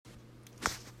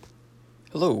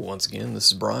Hello, once again, this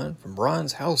is Brian from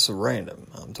Brian's House of Random.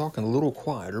 I'm talking a little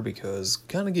quieter because,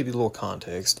 kind of give you a little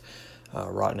context,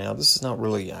 right now, this is not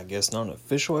really, not an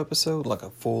official episode, like a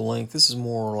full length. This is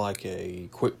more like a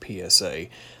quick PSA,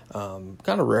 kind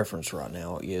of reference right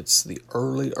now. It's the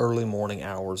early morning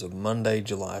hours of Monday,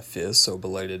 July 5th, so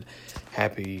belated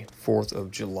happy 4th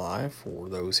of July for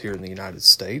those here in the United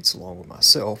States, along with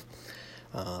myself.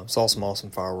 Saw some awesome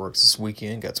fireworks this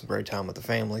weekend, got some great time with the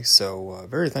family, so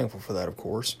very thankful for that, of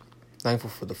course. Thankful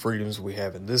for the freedoms we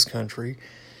have in this country.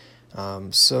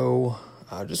 So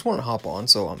I just want to hop on.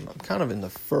 So I'm kind of in the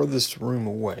furthest room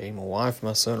away. My wife and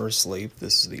my son are asleep.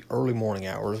 This is the early morning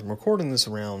hours. I'm recording this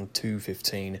around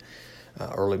 2:15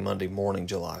 early Monday morning,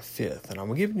 July 5th. And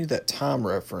I'm giving you that time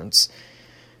reference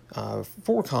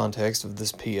for context of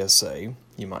this PSA,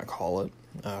 you might call it.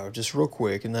 Just real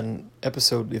quick, and then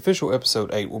the official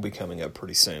episode 8 will be coming up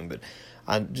pretty soon, but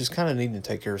I just kind of need to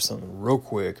take care of something real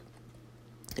quick.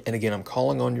 And again, I'm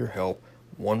calling on your help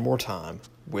one more time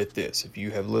with this. If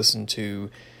you have listened to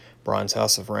Brian's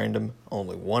House of Random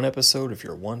only one episode, if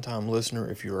you're a one-time listener,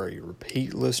 if you're a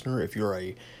repeat listener, if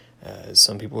you're as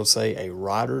some people would say, a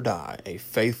ride or die, a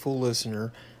faithful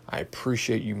listener, I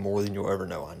appreciate you more than you'll ever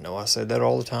know. I know I say that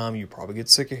all the time. You probably get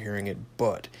sick of hearing it,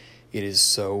 but it is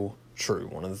so true.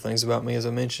 One of the things about me, as I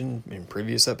mentioned in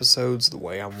previous episodes, the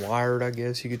way I'm wired, I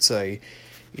guess you could say,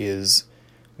 is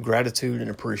gratitude and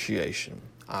appreciation.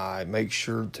 I make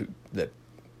sure that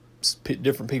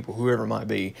different people, whoever it might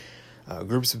be,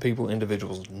 groups of people,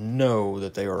 individuals, know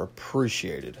that they are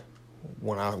appreciated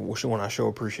when I show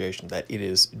appreciation, that it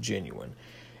is genuine.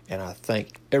 And I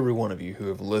thank every one of you who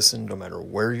have listened, no matter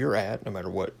where you're at, no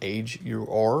matter what age you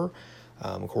are.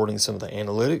 According to some of the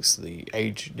analytics, the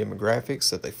age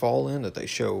demographics that they fall in, that they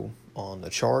show on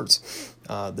the charts,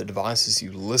 the devices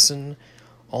you listen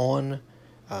on,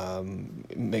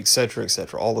 etc.,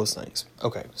 all those things.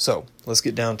 Okay, so let's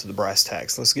get down to the brass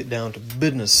tacks. Let's get down to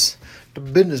business.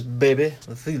 Baby.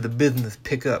 Let's see the business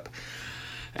pick up.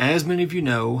 As many of you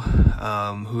know,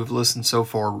 who have listened so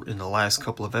far in the last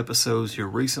couple of episodes here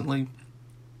recently,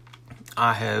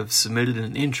 I have submitted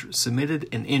an entry,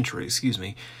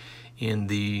 in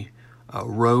the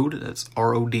Rode, that's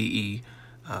RODE,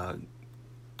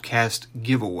 cast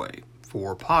giveaway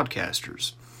for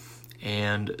podcasters.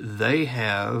 And they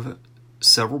have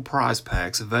several prize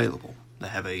packs available. They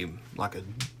have a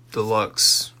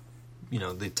deluxe,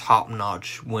 the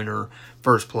top-notch winner,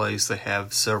 first place. They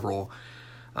have several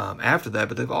after that,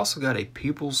 but they've also got a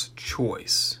People's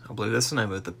Choice. I believe that's the name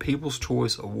of it, the People's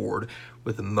Choice Award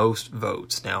with the most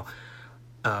votes. Now,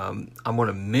 I'm going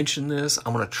to mention this.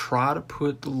 I'm going to try to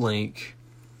put the link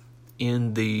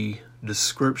in the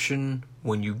description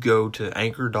when you go to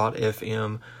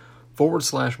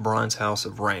anchor.fm/Brian's House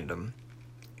of Random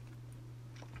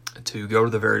to go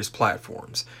to the various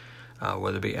platforms,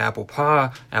 whether it be Apple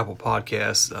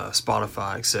Podcasts,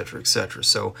 Spotify, etc.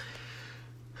 So,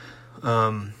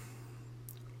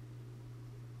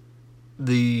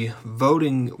 the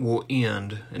voting will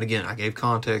end, and again, I gave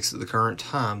context at the current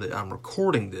time that I'm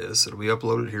recording this. It'll be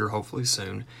uploaded here hopefully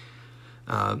soon.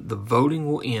 The voting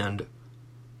will end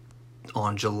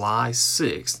on July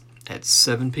 6th at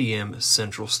 7 p.m.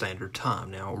 Central Standard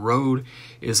Time. Now, Rode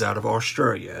is out of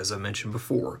Australia, as I mentioned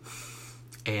before.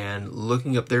 And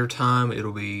looking up their time,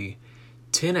 it'll be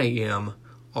 10 a.m.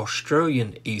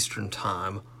 Australian Eastern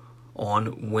Time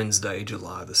on Wednesday,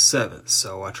 July the 7th.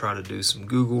 So I try to do some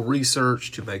Google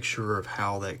research to make sure of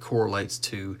how that correlates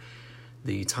to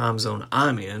the time zone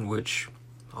I'm in, which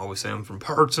I always say I'm from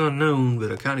parts unknown, but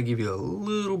I kind of give you a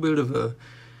little bit of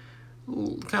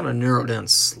kind of narrow it down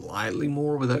slightly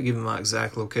more without giving my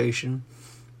exact location.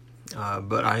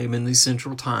 But I am in the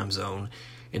central time zone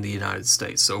in the United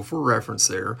States. So for reference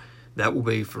there, that will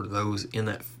be for those in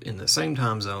the same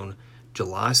time zone,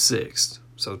 July 6th.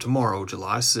 So tomorrow,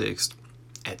 July 6th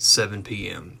at 7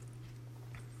 p.m.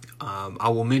 I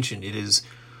will mention it is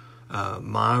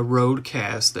my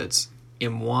Rodecast, that's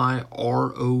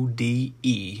MYRODE,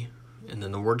 and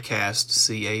then the word cast,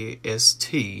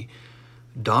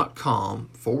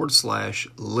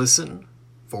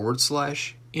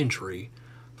 CAST.com/listen/entry/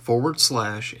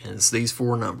 and it's these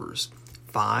four numbers,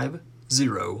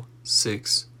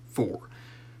 5064.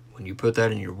 When you put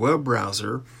that in your web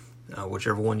browser,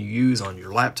 whichever one you use on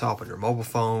your laptop, on your mobile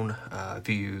phone, if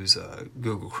you use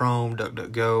Google Chrome,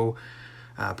 DuckDuckGo.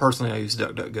 Personally, I use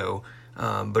DuckDuckGo.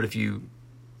 But if you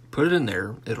put it in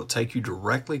there, it'll take you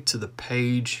directly to the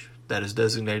page that is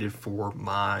designated for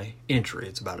my entry.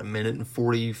 It's about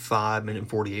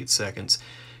 1:48 seconds.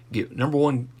 Number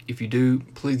one, if you do,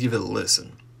 please give it a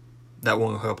listen. That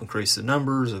will help increase the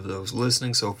numbers of those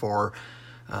listening so far.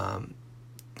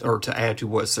 or to add to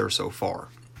what's there so far.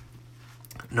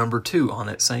 Number 2, on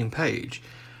that same page,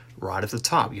 right at the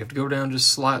top, you have to go down just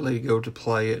slightly, go to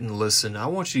play it and listen. I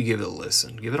want you to give it a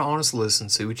listen. Give it an honest listen,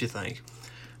 see what you think.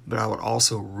 But I would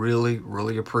also really,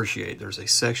 really appreciate, there's a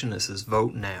section that says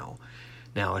Vote Now.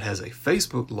 Now, it has a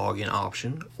Facebook login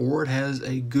option, or it has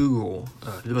a Google,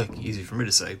 to make it easy for me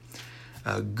to say,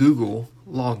 Google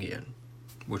login.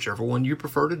 Whichever one you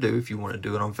prefer to do. If you want to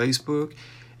do it on Facebook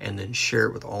and then share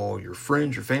it with all your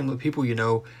friends, your family, people you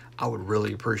know, I would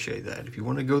really appreciate that. If you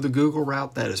want to go the Google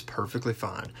route, that is perfectly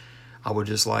fine. I would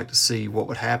just like to see what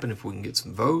would happen if we can get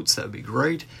some votes. That would be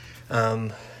great.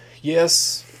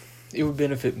 Yes, it would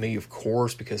benefit me, of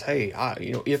course, because, hey,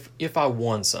 if I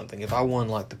won something, if I won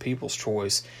like the People's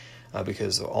Choice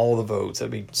because of all the votes,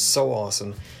 that'd be so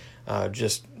awesome.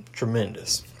 Just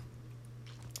tremendous.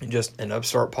 Just an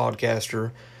upstart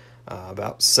podcaster,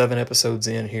 about 7 episodes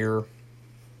in here,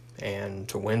 and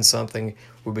to win something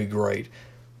would be great.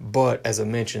 But as I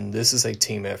mentioned, this is a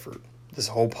team effort. This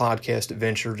whole podcast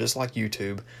adventure, just like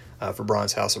YouTube, for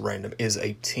Brian's House of Random, is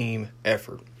a team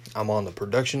effort. I'm on the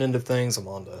production end of things, I'm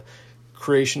on the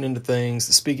creation end of things,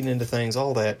 the speaking end of things,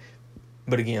 all that.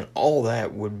 But again, all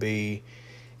that would be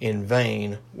in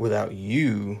vain without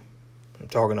you. I'm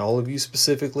talking to all of you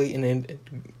specifically and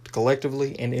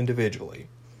collectively and individually.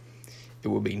 It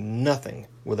would be nothing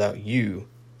without you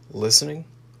listening,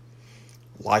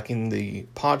 liking the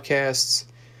podcasts,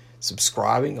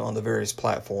 subscribing on the various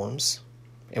platforms,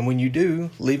 and when you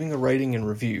do, leaving a rating and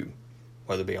review,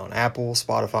 whether it be on Apple,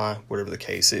 Spotify, whatever the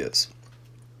case is.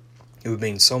 It would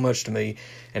mean so much to me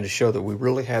and to show that we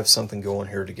really have something going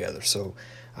here together. So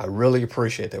I really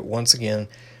appreciate that. Once again,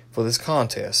 for this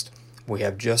contest, we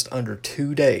have just under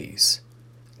 2 days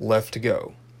left to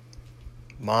go.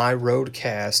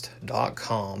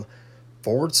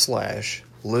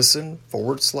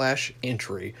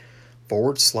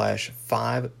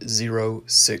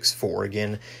 myroadcast.com/listen/entry/5064.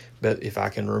 Again, but if I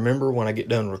can remember when I get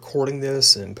done recording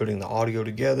this and putting the audio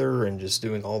together and just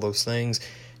doing all those things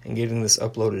and getting this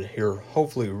uploaded here,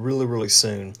 hopefully really, really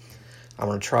soon, I'm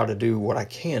going to try to do what I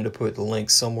can to put the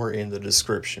link somewhere in the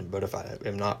description. But if I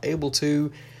am not able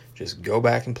to, just go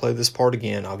back and play this part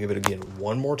again. I'll give it again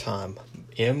one more time.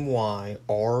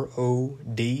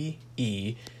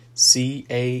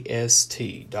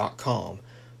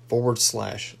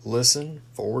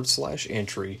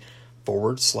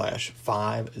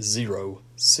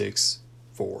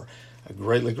 I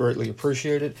greatly, greatly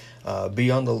appreciate it.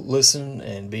 Be on the listen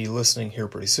and be listening here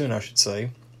pretty soon, I should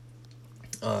say.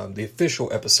 The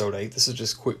official episode 8, this is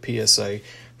just a quick PSA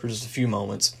for just a few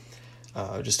moments.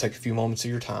 Just take a few moments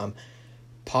of your time.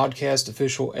 Podcast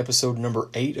official episode number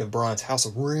 8 of Brian's House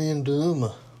of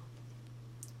Random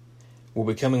will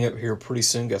be coming up here pretty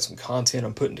soon. Got some content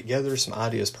I'm putting together, some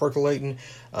ideas percolating.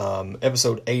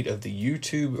 Episode 8 of the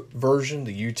YouTube version,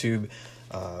 the YouTube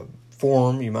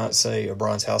forum, you might say, of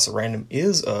Brian's House of Random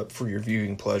is up for your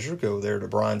viewing pleasure. Go there to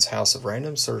Brian's House of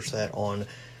Random. Search that on,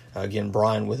 again,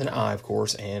 Brian with an I, of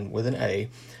course, and with an A.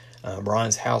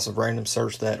 Brian's House of Random.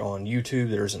 Search that on YouTube.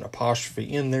 There's an apostrophe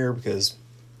in there because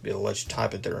it'll let you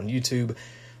type it there on YouTube.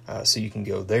 So you can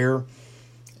go there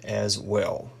as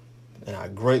well. And I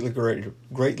greatly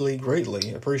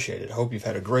appreciate it. Hope you've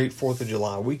had a great 4th of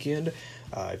July weekend.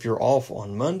 If you're off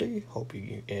on Monday, hope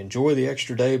you enjoy the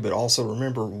extra day, but also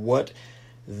remember what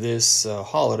this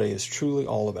holiday is truly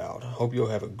all about. I hope you'll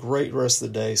have a great rest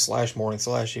of the day, /morning,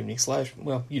 /evening,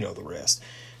 well, you know the rest.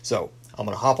 So, I'm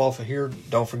going to hop off of here.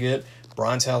 Don't forget,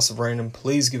 Brian's House of Random,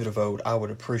 please give it a vote. I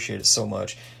would appreciate it so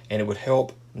much, and it would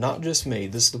help not just me.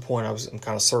 This is the point I'm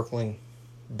kind of circling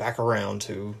back around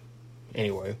to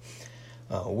anyway.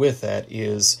 With that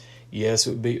is, yes,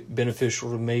 it would be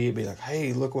beneficial to me. It'd be like,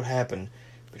 hey, look what happened.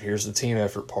 But here's the team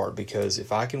effort part, because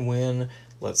if I can win,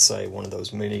 let's say, one of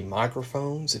those mini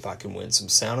microphones, if I can win some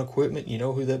sound equipment, you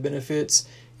know who that benefits?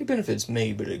 It benefits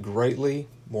me, but it greatly,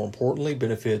 more importantly,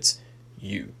 benefits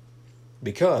you,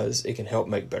 because it can help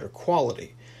make better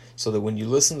quality. So that when you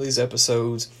listen to these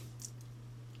episodes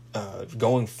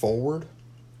going forward,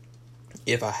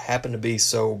 if I happen to be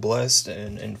so blessed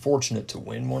and fortunate to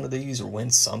win one of these or win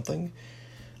something,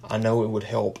 I know it would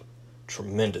help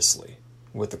tremendously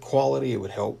with the quality. It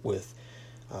would help with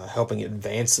helping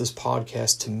advance this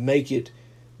podcast to make it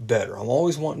better. I'm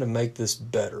always wanting to make this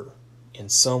better in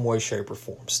some way, shape, or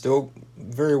form. Still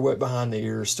very wet behind the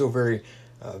ears, still very,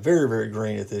 very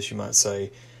green at this, you might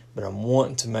say, but I'm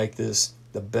wanting to make this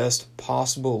the best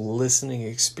possible listening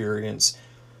experience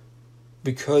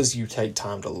because you take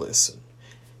time to listen.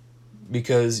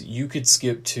 Because you could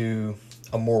skip to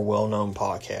a more well-known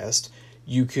podcast.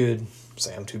 You could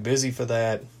say, I'm too busy for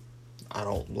that. I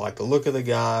don't like the look of the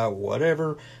guy,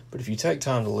 whatever. But if you take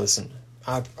time to listen,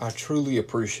 I truly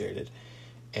appreciate it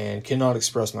and cannot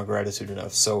express my gratitude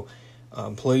enough. So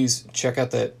please check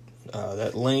out that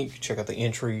link, check out the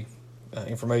entry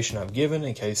information I've given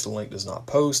in case the link does not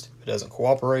post, if it doesn't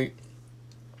cooperate.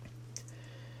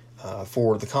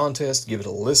 For the contest, give it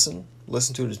a listen.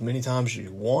 Listen to it as many times as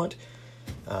you want.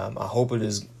 I hope it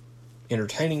is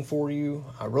entertaining for you.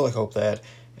 I really hope that.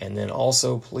 And then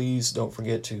also, please don't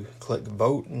forget to click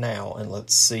vote now and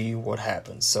let's see what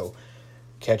happens. So,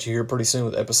 catch you here pretty soon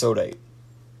with episode 8.